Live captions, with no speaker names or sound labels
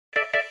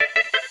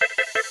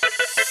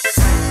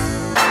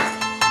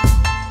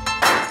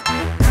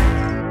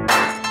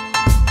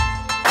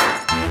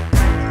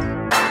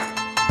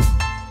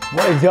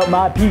What is up,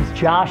 my peeps?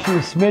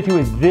 Joshua Smith, who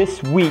is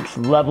this week's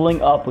Leveling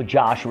Up with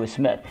Joshua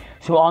Smith.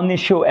 So on this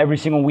show every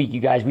single week,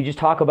 you guys, we just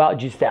talk about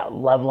just that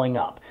leveling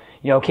up.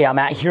 You know, okay, I'm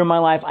at here in my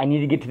life. I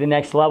need to get to the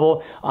next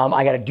level.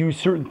 I got to do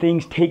certain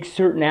things, take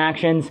certain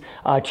actions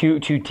to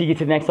get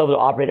to the next level to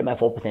operate at my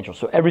full potential.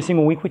 So every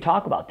single week we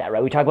talk about that,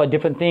 right? We talk about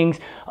different things,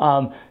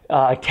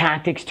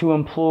 tactics to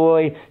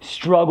employ,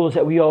 struggles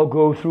that we all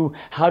go through,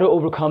 how to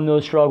overcome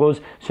those struggles.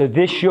 So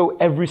this show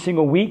every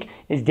single week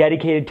is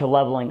dedicated to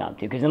leveling up,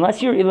 because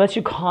unless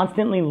you're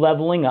constantly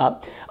leveling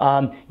up,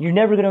 you're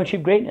never going to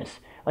achieve greatness.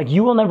 Like,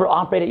 you will never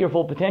operate at your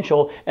full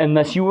potential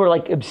unless you are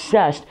like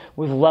obsessed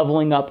with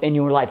leveling up in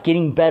your life,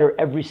 getting better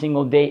every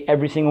single day,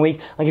 every single week.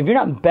 Like, if you're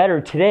not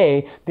better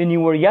today than you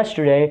were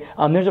yesterday,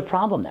 there's a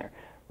problem there,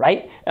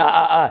 right?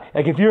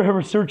 Like, if you're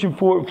ever searching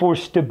for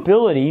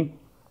stability,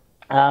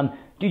 dude,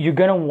 you're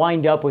gonna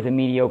wind up with a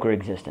mediocre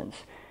existence.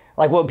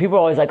 Like, what people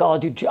are always like, oh,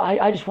 dude,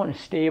 I just want a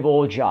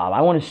stable job.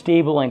 I want a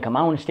stable income.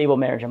 I want a stable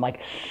marriage. I'm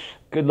like,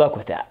 good luck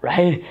with that,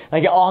 right?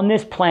 Like, on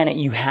this planet,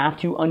 you have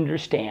to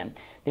understand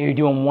that you're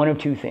doing one of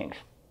two things,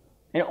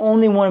 and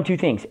only one of two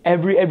things.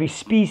 Every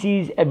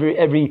species,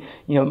 every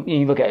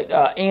you look at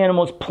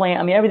animals, plant.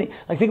 I mean, everything.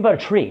 Like, think about a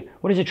tree.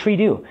 What does a tree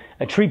do?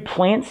 A tree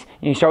plants,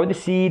 and you start with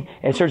the seed,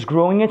 and it starts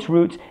growing its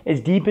roots as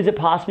deep as it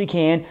possibly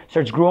can.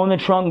 Starts growing the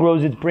trunk,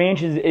 grows its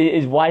branches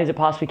as wide as it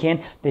possibly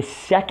can. The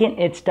second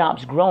it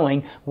stops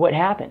growing, what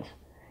happens?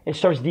 It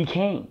starts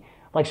decaying.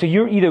 Like, so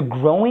you're either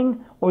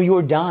growing or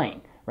you're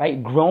dying.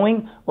 Right?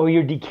 Growing or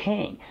you're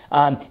decaying.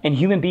 And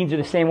human beings are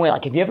the same way.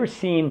 Like, have you ever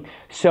seen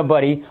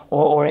somebody,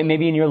 or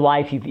maybe in your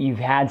life you've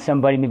had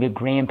somebody, maybe a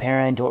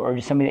grandparent or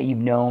just somebody that you've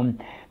known,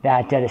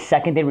 that the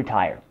second they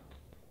retire,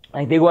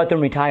 like, they go out there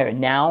and retire. And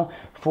now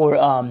for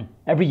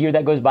every year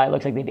that goes by, it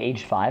looks like they've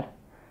aged 5.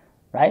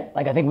 Right?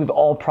 Like, I think we've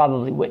all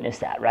probably witnessed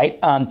that, right?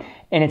 And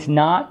it's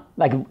not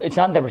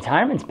that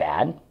retirement's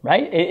bad,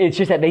 right? It's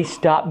just that they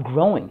stop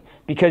growing,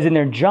 because in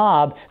their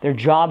job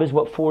is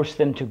what forced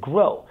them to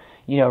grow.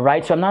 You know,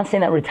 right? So I'm not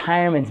saying that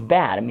retirement's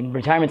bad. I mean,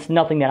 retirement's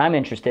nothing that I'm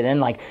interested in.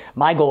 Like,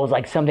 my goal is,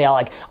 like, someday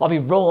I'll be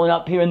rolling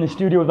up here in the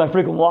studio with my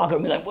freaking walker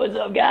and be like, what's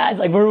up, guys?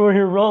 Like, we're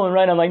here rolling,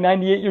 right? I'm like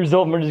 98 years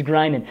old and we're just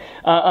grinding.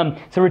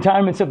 So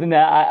retirement's something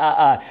that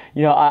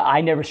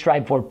I never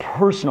strive for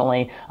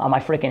personally. I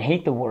freaking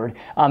hate the word.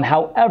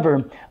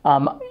 However,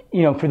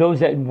 for those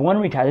that want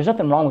to retire, there's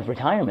nothing wrong with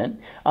retirement.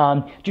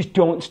 Just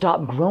don't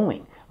stop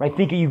growing, right?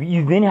 Think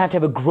you then have to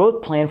have a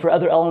growth plan for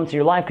other elements of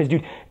your life, because,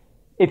 dude,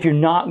 if you're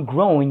not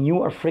growing,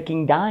 you are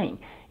freaking dying.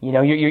 You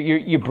know,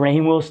 your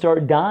brain will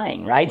start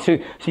dying, right? So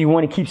you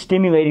want to keep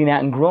stimulating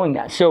that and growing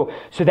that. So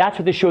that's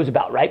what this show is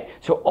about, right?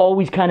 So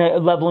always kind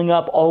of leveling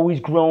up, always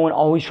growing,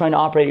 always trying to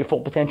operate at your full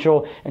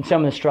potential, and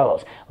some of the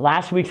struggles.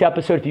 Last week's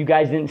episode, if you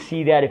guys didn't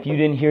see that, if you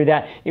didn't hear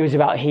that, it was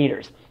about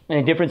haters. And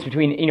the difference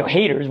between,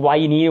 haters, why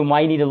you need them, why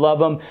you need to love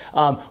them,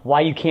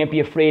 why you can't be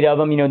afraid of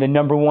them. The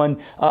number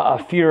one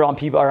fear on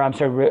people,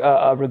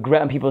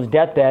 regret on people's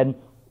deathbed,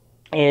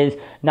 is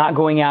not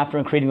going after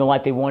and creating the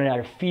life they wanted out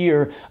of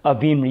fear of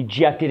being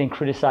rejected and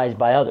criticized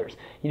by others.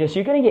 So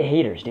you're going to get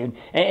haters, dude.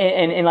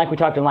 And like we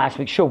talked in last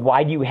week's show,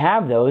 why do you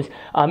have those?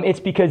 It's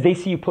because they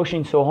see you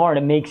pushing so hard,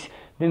 it makes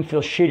them feel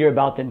shittier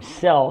about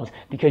themselves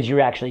because you're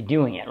actually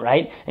doing it,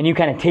 right? And you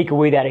kind of take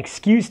away that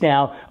excuse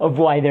now of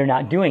why they're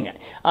not doing it.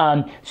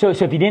 So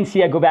if you didn't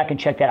see it, go back and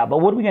check that out. But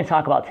what are we going to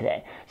talk about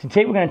today? So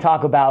today we're going to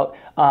talk about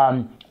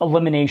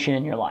elimination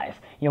in your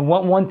life.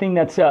 One thing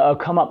that's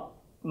come up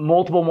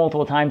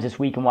multiple times this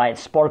week, and why it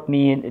sparked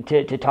me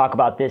to talk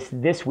about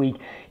this week,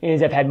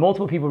 is I've had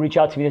multiple people reach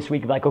out to me this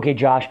week like, okay,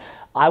 Josh,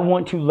 I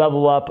want to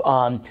level up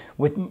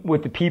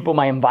with the people,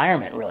 my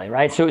environment, really,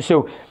 right?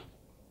 So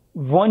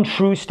one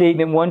true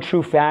statement, one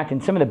true fact,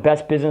 and some of the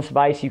best business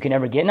advice you can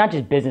ever get, not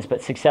just business,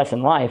 but success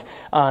in life,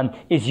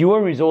 is you are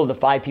a result of the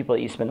 5 people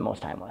that you spend the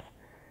most time with,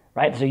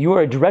 right? So you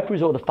are a direct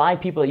result of the 5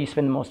 people that you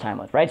spend the most time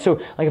with, right?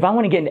 So, like, if I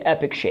want to get into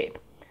epic shape,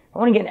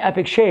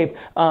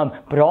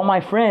 but all my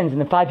friends and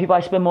the 5 people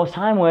I spend most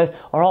time with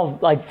are all,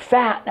 like,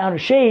 fat, out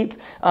of shape,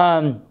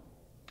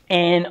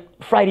 and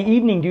Friday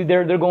evening, dude,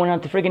 they're going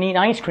out to freaking eat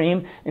ice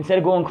cream instead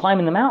of going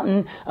climbing the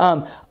mountain.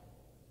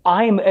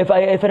 If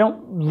I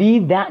don't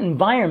leave that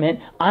environment,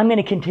 I'm going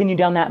to continue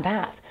down that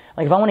path.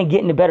 Like, if I want to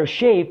get into better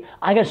shape,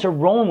 I got to start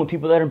rolling with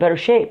people that are in better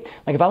shape.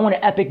 Like, if I want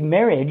an epic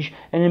marriage,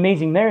 an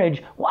amazing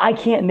marriage, well, I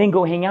can't then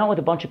go hang out with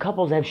a bunch of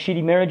couples that have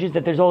shitty marriages,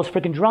 that there's all this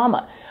freaking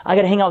drama. I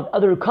got to hang out with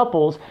other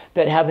couples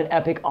that have an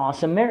epic,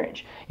 awesome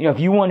marriage. If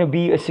you want to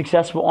be a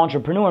successful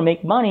entrepreneur,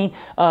 make money,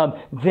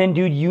 then,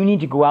 dude, you need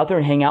to go out there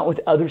and hang out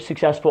with other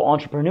successful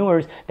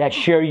entrepreneurs that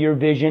share your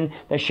vision,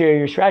 that share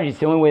your strategy. It's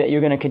the only way that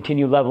you're going to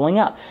continue leveling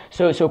up.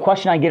 So a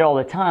question I get all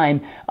the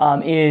time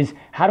is,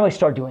 how do I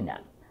start doing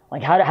that?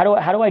 Like, how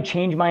do I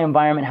change my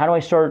environment? How do I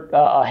start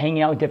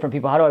hanging out with different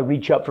people? How do I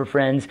reach up for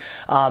friends?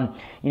 How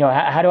do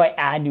I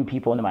add new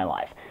people into my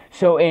life?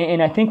 So,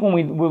 and I think when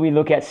we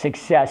look at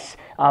success,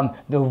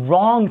 the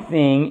wrong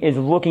thing is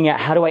looking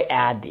at, how do I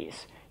add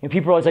these?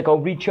 People are always like, oh,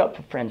 reach up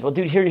for friends. Well,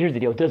 dude, here's the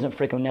deal. It doesn't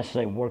freaking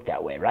necessarily work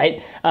that way,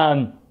 right?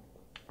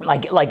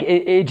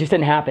 it just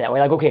didn't happen that way.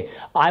 Like, okay,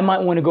 I might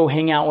want to go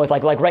hang out with,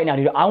 like right now,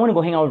 dude, I want to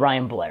go hang out with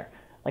Ryan Blair.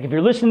 Like, if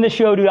you're listening to this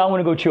show, dude, I want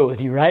to go chill with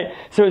you, right?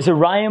 So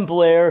Ryan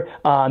Blair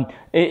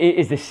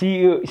is the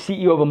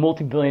CEO of a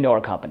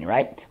multi-billion-dollar company,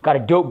 right? Got a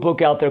dope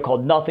book out there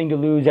called Nothing to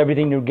Lose,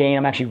 Everything to Gain.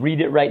 I'm actually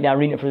reading it right now,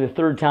 reading it for the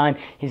third time.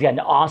 He's got an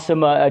awesome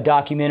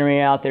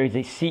documentary out there. He's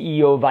the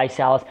CEO of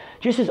ViSalus.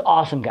 Just this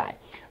awesome guy,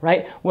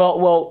 right?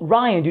 Well,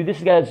 Ryan, dude, this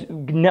guy's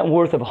net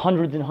worth of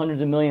hundreds and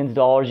hundreds of millions of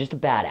dollars, just a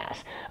badass.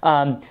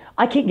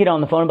 I can't get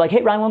on the phone and be like,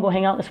 hey, Ryan, want to go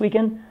hang out this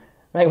weekend?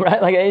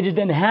 Right? Like, it just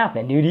didn't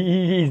happen, dude.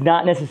 He's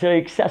not necessarily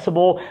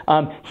accessible.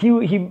 He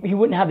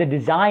wouldn't have the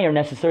desire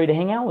necessary to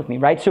hang out with me,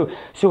 right?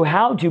 So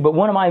how to? But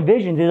one of my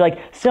visions is like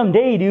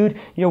someday,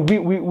 dude, you know,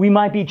 we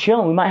might be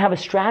chilling. We might have a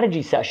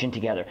strategy session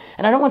together.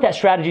 And I don't want that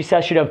strategy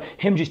session of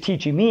him just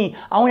teaching me.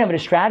 I want to have a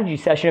strategy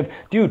session of,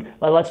 dude,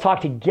 let's talk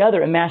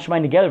together and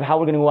mastermind together of how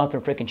we're going to go out there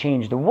and freaking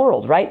change the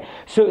world, right?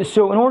 So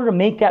in order to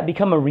make that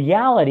become a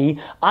reality,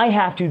 I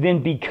have to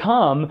then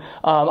become.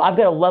 I've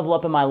got to level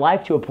up in my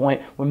life to a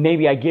point where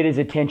maybe I get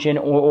his attention,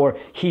 or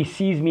he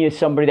sees me as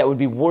somebody that would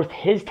be worth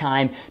his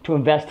time to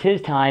invest his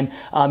time,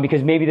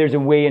 because maybe there's a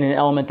way and an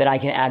element that I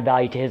can add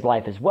value to his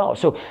life as well.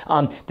 So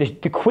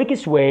the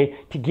quickest way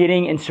to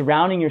getting and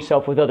surrounding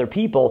yourself with other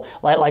people,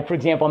 like for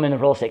example, I'm in the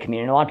real estate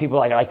community, and a lot of people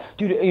are like,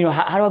 dude, you know,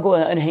 how do I go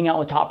and hang out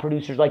with top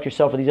producers like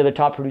yourself or these other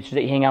top producers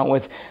that you hang out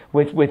with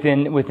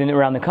within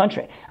around the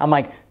country? I'm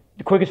like,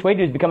 the quickest way to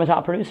do is become a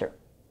top producer,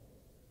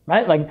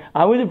 right? Like,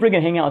 I wasn't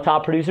freaking hanging out with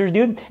top producers,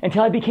 dude,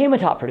 until I became a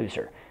top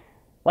producer.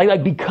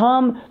 Like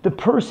become the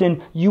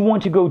person you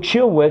want to go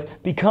chill with,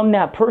 become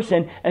that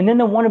person, and then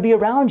they'll want to be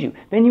around you.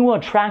 Then you will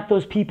attract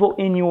those people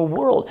in your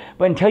world.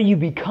 But until you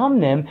become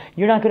them,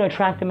 you're not going to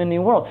attract them in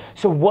your world.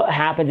 So what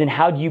happens and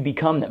how do you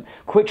become them?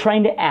 Quit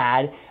trying to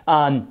add.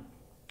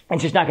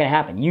 It's just not going to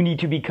happen. You need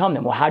to become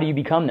them. Well, how do you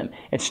become them?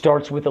 It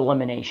starts with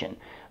elimination,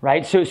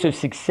 right? So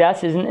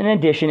success isn't an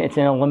addition, it's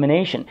an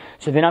elimination.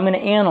 So then I'm going to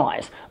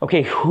analyze,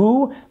 okay,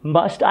 who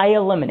must I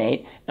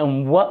eliminate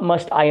and what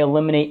must I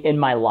eliminate in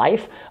my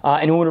life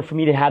in order for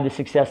me to have the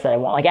success that I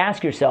want? Like,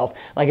 ask yourself,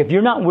 like, if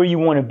you're not where you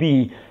want to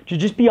be,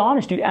 just be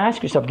honest, dude.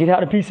 Ask yourself, get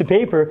out a piece of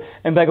paper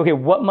and be like, okay,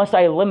 what must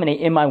I eliminate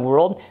in my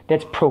world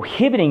that's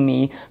prohibiting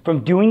me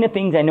from doing the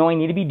things I know I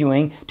need to be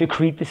doing to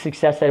create the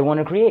success that I want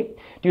to create?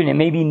 Dude, it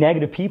may be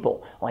negative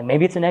people. Like,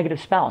 maybe it's a negative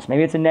spouse.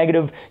 Maybe it's a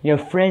negative,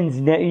 friends,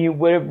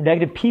 whatever,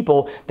 negative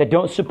people that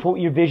don't support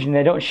your vision,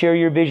 that don't share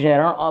your vision, that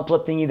aren't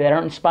uplifting you, that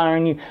aren't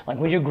inspiring you. Like,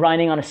 when you're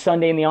grinding on a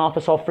Sunday in the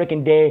office all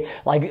freaking day,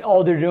 like,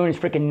 all they're doing is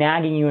freaking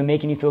nagging you and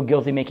making you feel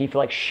guilty, making you feel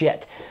like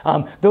shit.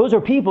 Those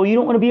are people you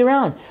don't want to be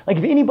around. Like,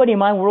 if anybody in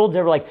my world's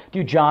ever like,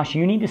 dude, Josh,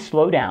 you need to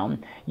slow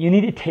down. You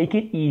need to take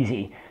it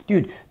easy.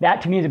 Dude,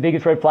 that to me is the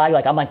biggest red flag.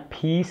 Like, I'm like,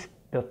 peace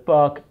the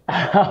fuck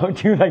out,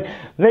 dude. Like,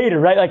 later,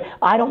 right? Like,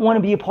 I don't want to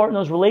be a part in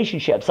those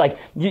relationships. Like,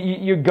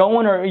 you're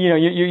going, or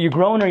you're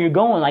growing, or you're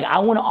going. Like, I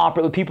want to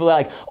operate with people that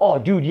are like, oh,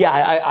 dude, yeah,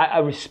 I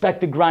respect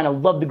the grind. I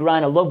love the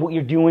grind. I love what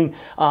you're doing.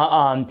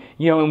 And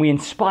we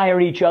inspire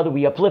each other.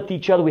 We uplift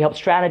each other. We help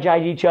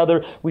strategize each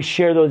other. We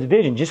share those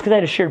visions. Just because I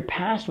had a shared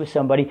past with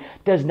somebody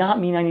does not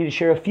mean I need to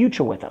share a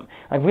future with them.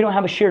 Like, if we don't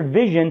have a shared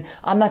vision,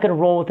 I'm not going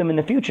to roll with them in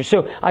the future.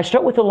 So I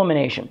start with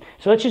elimination.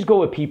 So let's just go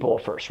with people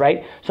first,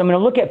 right? So I'm going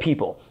to look at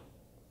people.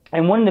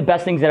 And one of the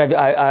best things that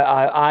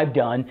I've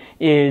done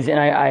is, and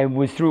I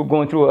was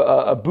going through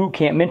a boot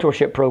camp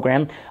mentorship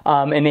program,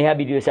 and they had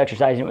me do this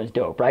exercise, and it was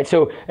dope, right?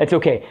 So it's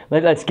okay.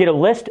 Let's get a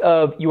list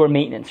of your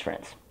maintenance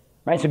friends,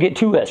 right? So get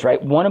two lists,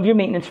 right? One of your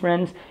maintenance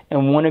friends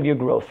and one of your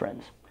growth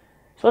friends.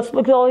 So let's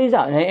look at all these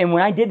out. And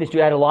when I did this, dude,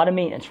 I had a lot of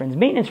maintenance friends.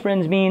 Maintenance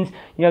friends means,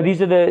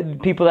 these are the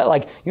people that,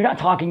 like, you're not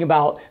talking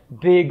about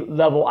big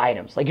level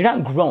items. Like, you're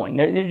not growing.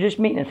 They're just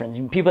maintenance friends.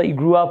 People that you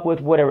grew up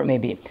with, whatever it may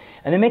be.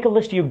 And then make a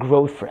list of your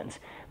growth friends.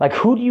 Like,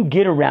 who do you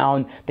get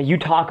around that you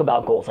talk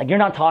about goals? Like, you're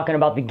not talking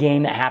about the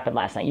game that happened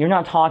last night. You're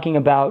not talking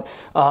about,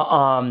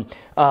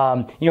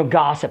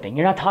 gossiping.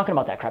 You're not talking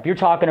about that crap. You're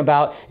talking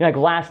about, like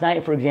last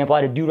night, for example,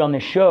 I had a dude on the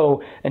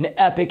show, an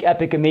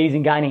epic,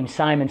 amazing guy named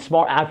Simon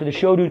Smart. After the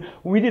show, dude,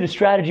 we did a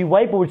strategy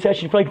whiteboard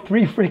session for like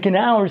 3 freaking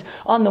hours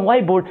on the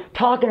whiteboard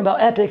talking about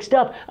epic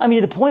stuff. I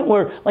mean, to the point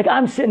where, like,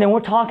 I'm sitting there,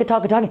 we're talking.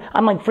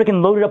 I'm like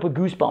freaking loaded up with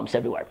goosebumps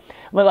everywhere.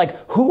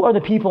 Like, who are the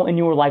people in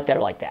your life that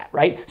are like that,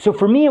 right? So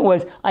for me,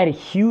 I had a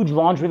huge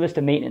laundry list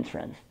of maintenance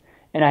friends.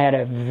 And I had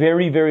a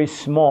very, very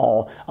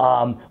small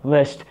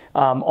list,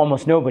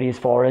 almost nobody, as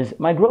far as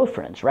my growth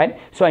friends, right?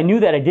 So I knew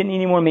that I didn't need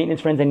any more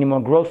maintenance friends, I needed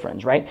more growth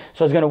friends, right?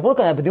 So I was going to work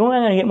on that, but the only way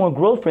I'm going to get more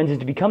growth friends is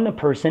to become the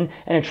person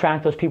and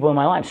attract those people in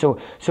my life.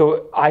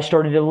 So I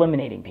started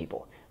eliminating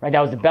people. Right,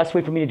 that was the best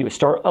way for me to do it.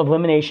 Start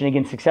elimination.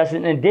 Again, success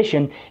in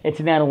addition, it's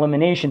in that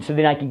elimination, so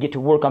then I can get to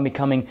work on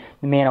becoming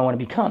the man I want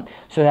to become.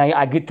 So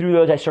I get through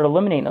those, I start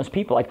eliminating those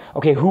people. Like,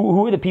 okay,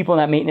 who are the people on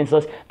that maintenance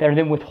list that are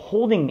then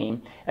withholding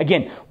me?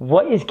 Again,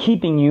 what is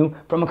keeping you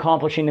from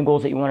accomplishing the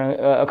goals that you want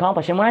to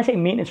accomplish? And when I say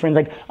maintenance friends,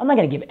 like, I'm not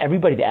going to give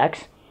everybody the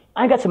X.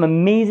 I got some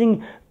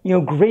amazing,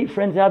 great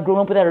friends that I've grown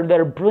up with that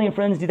are brilliant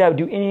friends, that would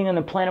do anything on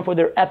the planet for.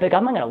 They're epic.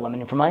 I'm not going to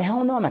eliminate them from my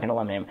hell no, I'm not going to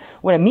eliminate them.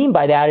 What I mean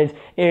by that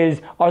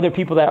is are there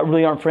people that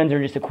really aren't friends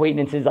or just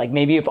acquaintances? Like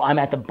maybe if I'm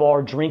at the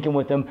bar drinking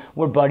with them,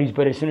 we're buddies,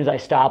 but as soon as I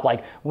stop,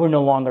 like we're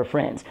no longer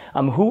friends.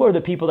 Who are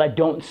the people that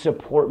don't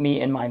support me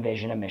in my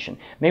vision and mission?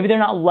 Maybe they're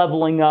not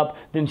leveling up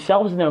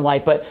themselves in their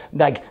life, but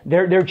like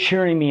they're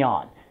cheering me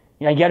on.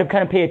 You got to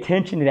kind of pay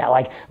attention to that.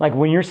 Like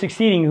when you're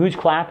succeeding, who's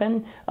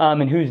clapping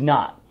and who's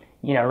not.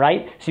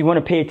 Right? So you want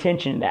to pay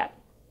attention to that.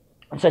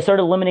 So I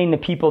started eliminating the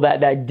people that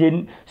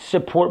didn't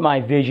support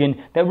my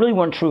vision, that really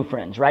weren't true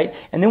friends, right?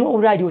 And then what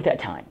would I do at that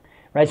time,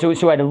 right?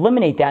 So I'd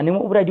eliminate that, and then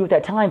what would I do at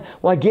that time?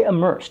 Well, I'd get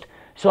immersed.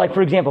 So like,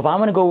 for example, if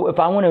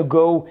I want to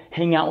go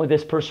hang out with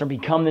this person or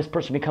become this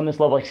person, become this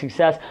level of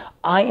success,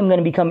 I am going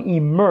to become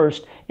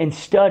immersed in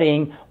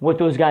studying what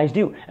those guys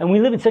do. And we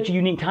live in such a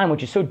unique time,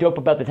 which is so dope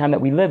about the time that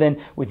we live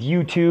in with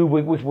YouTube,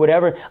 with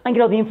whatever. I can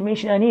get all the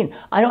information I need.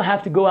 I don't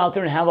have to go out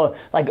there and have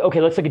okay,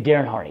 let's look at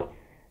Darren Hardy.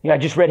 I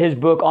just read his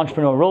book,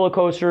 Entrepreneurial Roller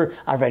Coaster.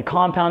 I've read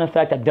Compound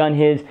Effect. I've done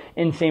his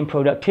insane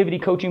productivity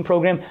coaching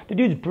program. The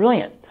dude's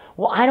brilliant.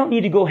 Well, I don't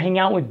need to go hang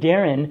out with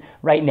Darren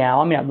right now.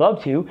 I mean, I'd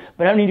love to,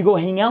 but I don't need to go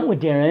hang out with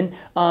Darren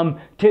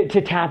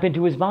to tap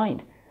into his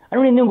mind. I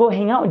don't even need to go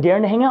hang out with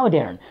Darren to hang out with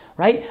Darren,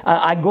 right?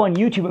 I go on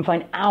YouTube and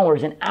find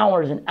hours and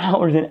hours and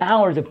hours and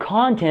hours of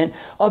content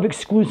of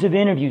exclusive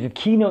interviews, of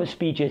keynote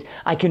speeches.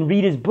 I can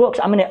read his books.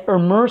 I'm going to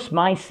immerse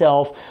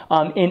myself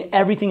in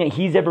everything that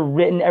he's ever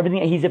written, everything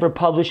that he's ever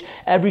published,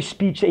 every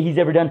speech that he's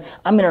ever done.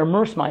 I'm going to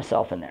immerse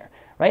myself in there.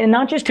 Right? And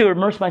not just to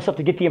immerse myself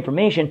to get the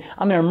information,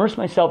 I'm going to immerse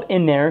myself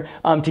in there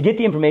to get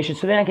the information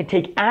so then I can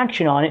take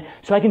action on it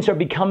so I can start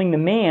becoming the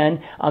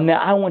man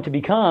that I want to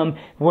become,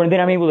 where then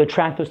I'm able to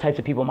attract those types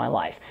of people in my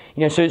life.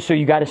 So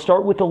you got to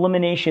start with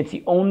elimination. It's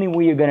the only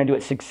way you're going to do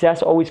it.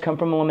 Success always comes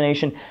from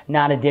elimination,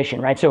 not addition,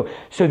 right? So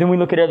then we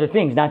look at other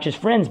things, not just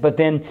friends, but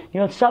then,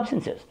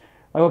 substances.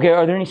 Like, okay,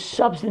 are there any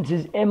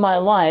substances in my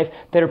life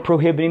that are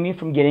prohibiting me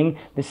from getting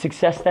the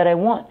success that I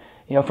want?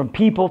 From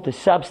people to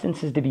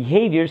substances to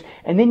behaviors,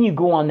 and then you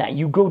go on that.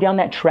 You go down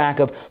that track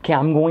of, okay,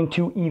 I'm going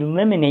to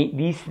eliminate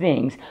these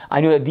things. I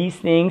know that these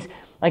things,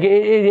 like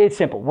it's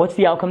simple. What's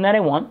the outcome that I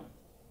want?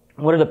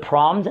 What are the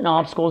problems and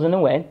obstacles in the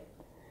way?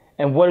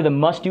 And what are the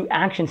must-do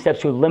action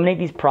steps to eliminate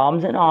these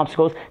problems and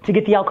obstacles to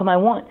get the outcome I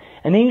want?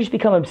 And then you just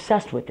become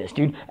obsessed with this,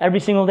 dude, every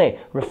single day.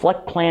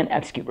 Reflect, plan,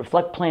 execute.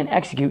 Reflect, plan,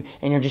 execute.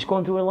 And you're just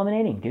going through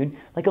eliminating, dude,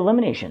 like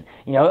elimination.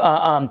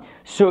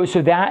 So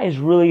that is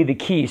really the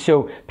key.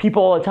 So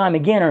people all the time,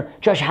 again, are,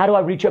 Josh, how do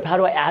I reach up? How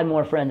do I add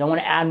more friends? I want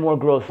to add more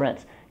growth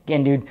friends.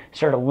 Again, dude,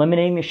 start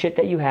eliminating the shit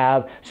that you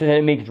have so that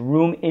it makes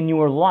room in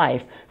your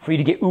life for you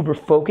to get uber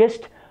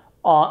focused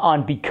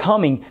on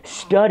becoming,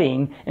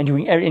 studying,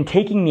 and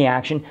taking the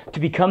action to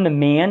become the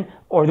man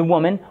or the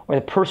woman or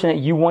the person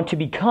that you want to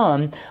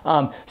become,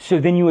 so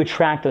then you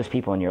attract those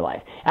people in your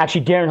life.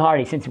 Actually, Darren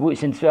Hardy, since we're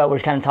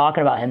kind of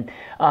talking about him,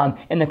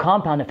 in the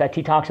Compound Effect,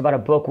 he talks about a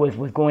book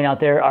with going out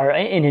there, or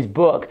in his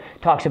book,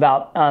 talks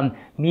about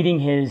meeting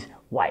his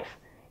wife.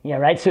 Yeah,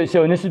 right?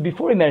 So and this is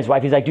before he met his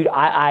wife. He's like, dude,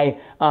 I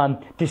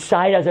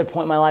decided as a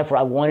point in my life where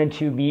I wanted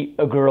to meet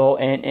a girl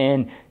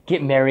and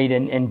get married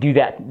and do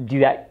that,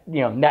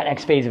 that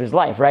next phase of his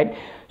life, right?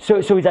 So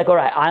he's like, all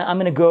right, I'm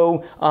going to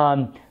go,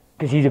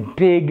 because he's a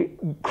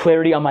big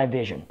clarity on my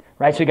vision,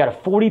 right? So he got a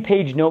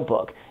 40-page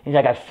notebook. He's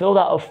like, I filled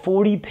out a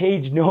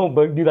 40-page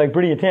notebook, dude, like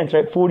pretty intense,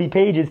 right? 40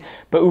 pages,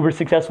 but uber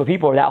successful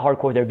people are that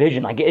hardcore with their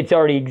vision. Like it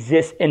already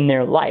exists in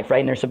their life,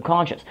 right? In their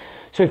subconscious.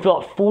 So he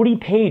filled out 40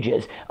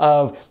 pages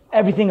of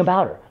everything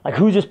about her. Like,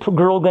 who's this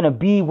girl going to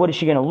be? What is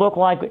she going to look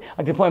like?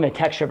 Like the point of the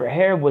texture of her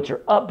hair, what's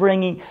her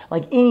upbringing?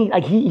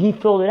 He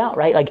filled it out,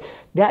 right? Like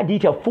that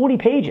detail, 40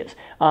 pages.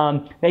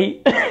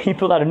 He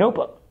filled out a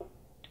notebook.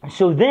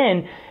 So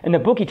then in the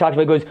book he talks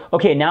about, he goes,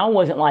 okay, now it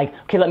wasn't like,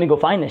 okay, let me go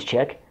find this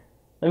chick.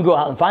 Let me go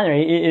out and find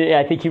her.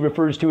 I think he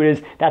refers to it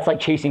as, that's like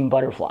chasing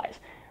butterflies.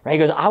 Right? He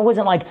goes, I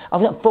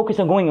wasn't focused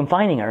on going and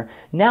finding her.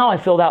 Now I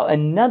filled out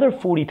another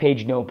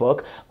 40-page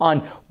notebook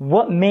on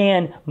what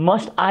man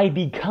must I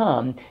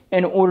become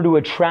in order to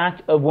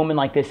attract a woman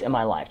like this in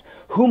my life.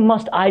 Who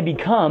must I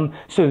become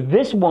so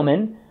this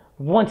woman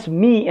wants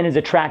me and is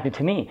attracted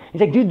to me?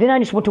 He's like, dude, then I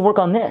just went to work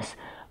on this.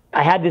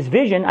 I had this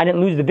vision. I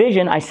didn't lose the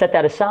vision. I set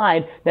that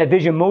aside. That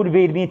vision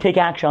motivated me to take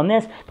action on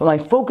this. But my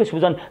focus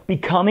was on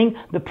becoming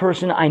the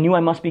person I knew I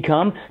must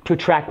become to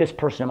attract this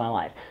person in my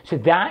life. So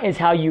that is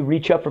how you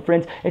reach up for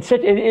friends. It's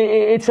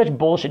such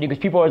bullshit, because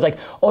people are always like,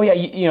 oh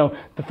yeah,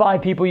 the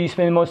 5 people you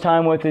spend the most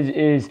time with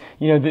is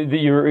you're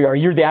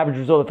the average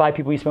result of the 5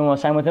 people you spend the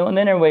most time with. And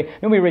then nobody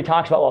really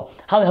talks about, well,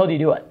 how the hell do you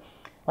do it?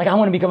 Like, I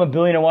want to become a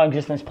billionaire while I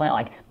exist on this planet.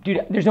 Like,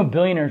 dude, there's no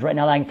billionaires right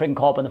now that I can freaking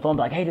call up on the phone and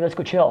be like, hey, dude, let's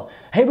go chill.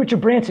 Hey, Richard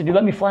Branson, dude,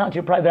 let me fly out to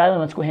your private island.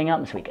 Let's go hang out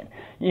this weekend.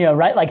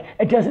 Right? Like,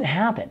 it doesn't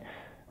happen.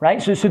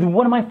 right? So then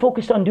what am I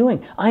focused on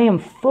doing? I am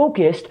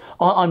focused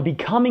on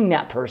becoming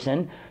that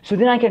person, so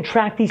then I can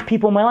attract these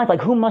people in my life.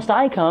 Like, who must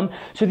I come?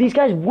 So these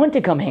guys want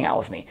to come hang out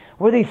with me,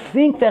 where they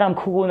think that I'm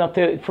cool enough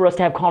for us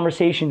to have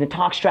conversations and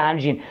talk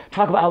strategy and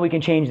talk about how we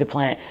can change the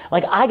planet.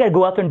 Like, I got to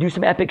go out there and do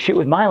some epic shit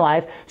with my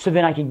life, so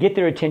then I can get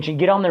their attention,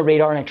 get on their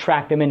radar, and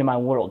attract them into my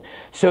world.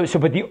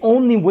 But the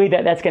only way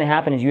that that's going to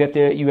happen is you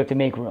have to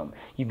make room.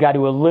 You've got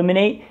to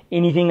eliminate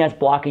anything that's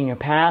blocking your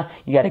path.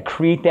 You got to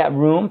create that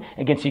room,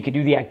 again, so you can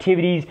do the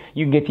activities,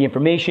 you can get the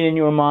information in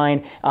your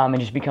mind, and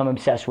just become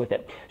obsessed with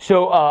it.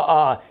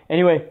 So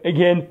anyway,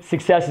 again,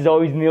 success is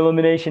always in the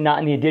elimination, not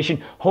in the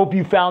addition. Hope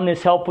you found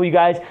this helpful, you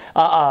guys.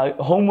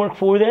 Homework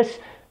for this.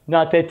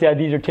 Not that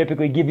these are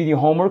typically give you the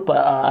homework, but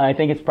I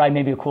think it's probably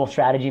maybe a cool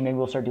strategy. Maybe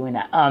we'll start doing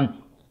that.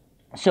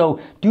 So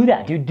do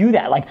that, dude. Do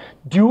that. Like,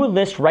 do a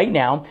list right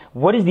now.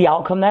 What is the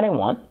outcome that I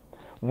want?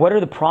 What are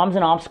the problems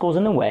and obstacles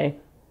in the way?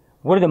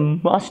 What are the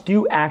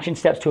must-do action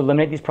steps to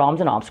eliminate these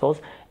problems and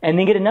obstacles? And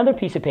then get another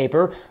piece of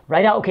paper,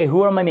 write out, okay,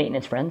 who are my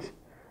maintenance friends,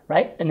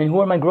 right? And then who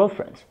are my growth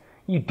friends?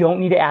 You don't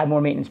need to add more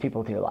maintenance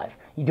people to your life.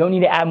 You don't need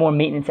to add more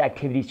maintenance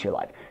activities to your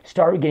life.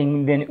 Start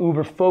getting then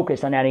uber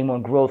focused on adding more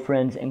growth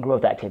friends and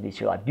growth activities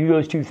to your life. Do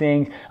those two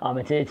things.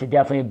 It's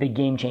definitely a big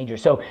game changer.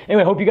 So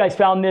anyway, hope you guys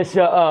found this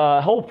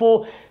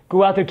helpful.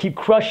 Go out there, keep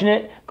crushing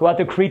it. Go out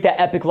there, create that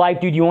epic life.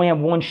 Dude, you only have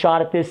one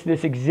shot at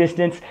this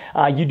existence.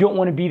 You don't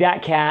want to be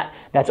that cat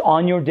that's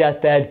on your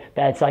deathbed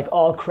that's like,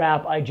 oh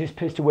crap, I just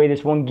pissed away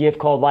this one gift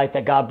called life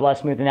that God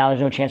blessed me with, and now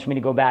there's no chance for me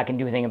to go back and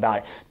do anything about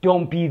it.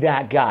 Don't be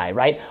that guy,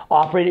 right?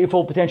 Operate at your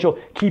full potential.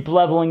 Keep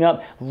leveling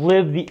up.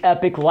 Live the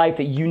epic life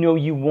that you know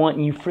you want,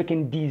 and you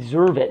freaking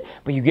deserve it.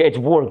 But it's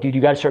work, dude.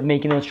 You got to start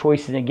making those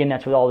choices. And again,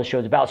 that's what all this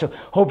show's about. So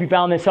hope you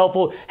found this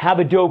helpful. Have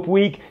a dope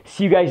week.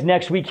 See you guys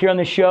next week here on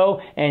the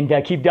show, and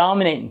keep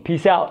dominating.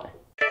 Peace out.